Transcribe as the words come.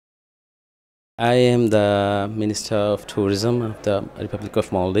I am the Minister of Tourism of the Republic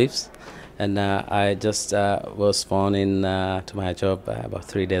of Maldives, and I just was sworn in to my job about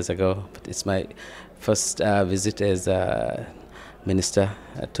 3 days ago. But it's my first visit as a minister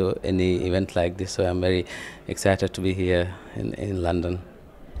to any event like this, so I'm very excited to be here in London.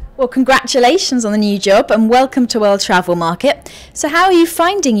 Well, congratulations on the new job and welcome to World Travel Market. So how are you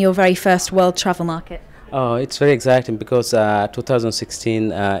finding your very first World Travel Market? Oh, it's very exciting because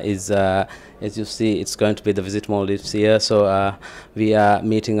 2016 is, as you see, it's going to be the Visit Maldives year. So we are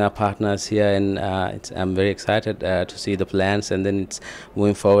meeting our partners here, and I'm very excited to see the plans, and then it's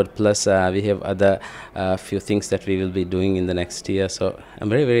moving forward. Plus, we have other few things that we will be doing in the next year. So I'm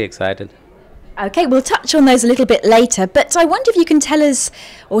very, very excited. Okay, we'll touch on those a little bit later, but I wonder if you can tell us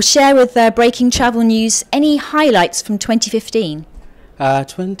or share with Breaking Travel News any highlights from 2015.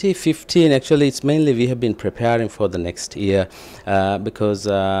 2015, actually, it's mainly we have been preparing for the next year because,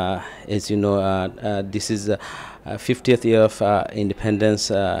 as you know, this is 50th year of independence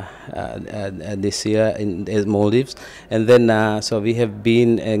this year in Maldives, and then so we have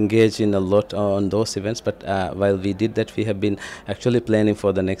been engaged in a lot on those events. But while we did that, we have been actually planning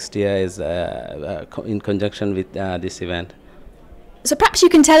for the next year is in conjunction with this event. So perhaps you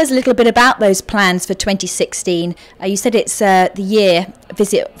can tell us a little bit about those plans for 2016. You said it's the year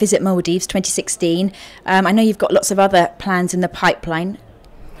Visit Maldives 2016. I know you've got lots of other plans in the pipeline.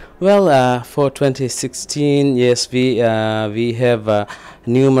 Well, for 2016, yes, we have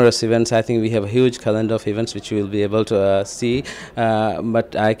numerous events. I think we have a huge calendar of events which you will be able to see.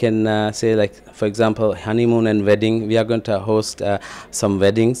 But I can say, like, for example, honeymoon and wedding. We are going to host some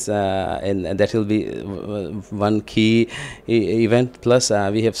weddings, and that will be one key event. Plus,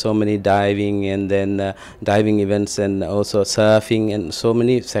 we have so many diving and then diving events, and also surfing, and so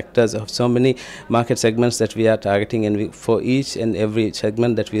many sectors of so many market segments that we are targeting. And for each and every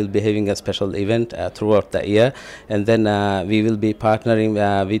segment, that we will be having a special event throughout the year. And then we will be partnering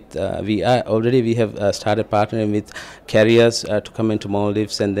with we have started partnering with carriers to come into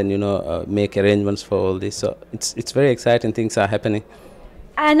Maldives, and then make arrangements for all this. So it's very exciting. Things are happening.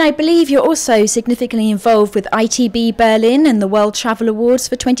 And I believe you're also significantly involved with ITB Berlin and the World Travel Awards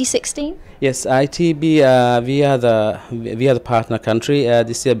for 2016. Yes, ITB. We are the partner country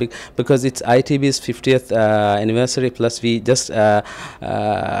this year because it's ITB's 50th anniversary. Plus, we just had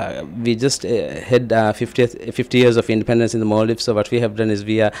 50 years of independence in the Maldives. So what we have done is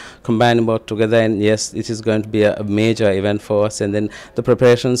we are combining both together, and yes, it is going to be a major event for us. And then the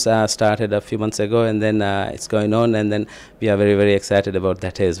preparations started a few months ago, and then it's going on, and then we are very, very excited about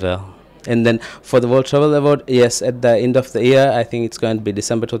that as well. And then for the World Travel Award, yes, at the end of the year, I think it's going to be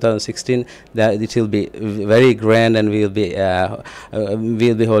December 2016. That it will be very grand, and we'll be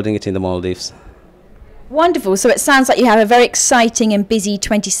holding it in the Maldives. Wonderful. So it sounds like you have a very exciting and busy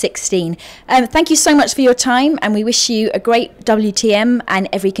 2016. Thank you so much for your time, and we wish you a great WTM and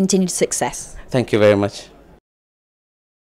every continued success. Thank you very much.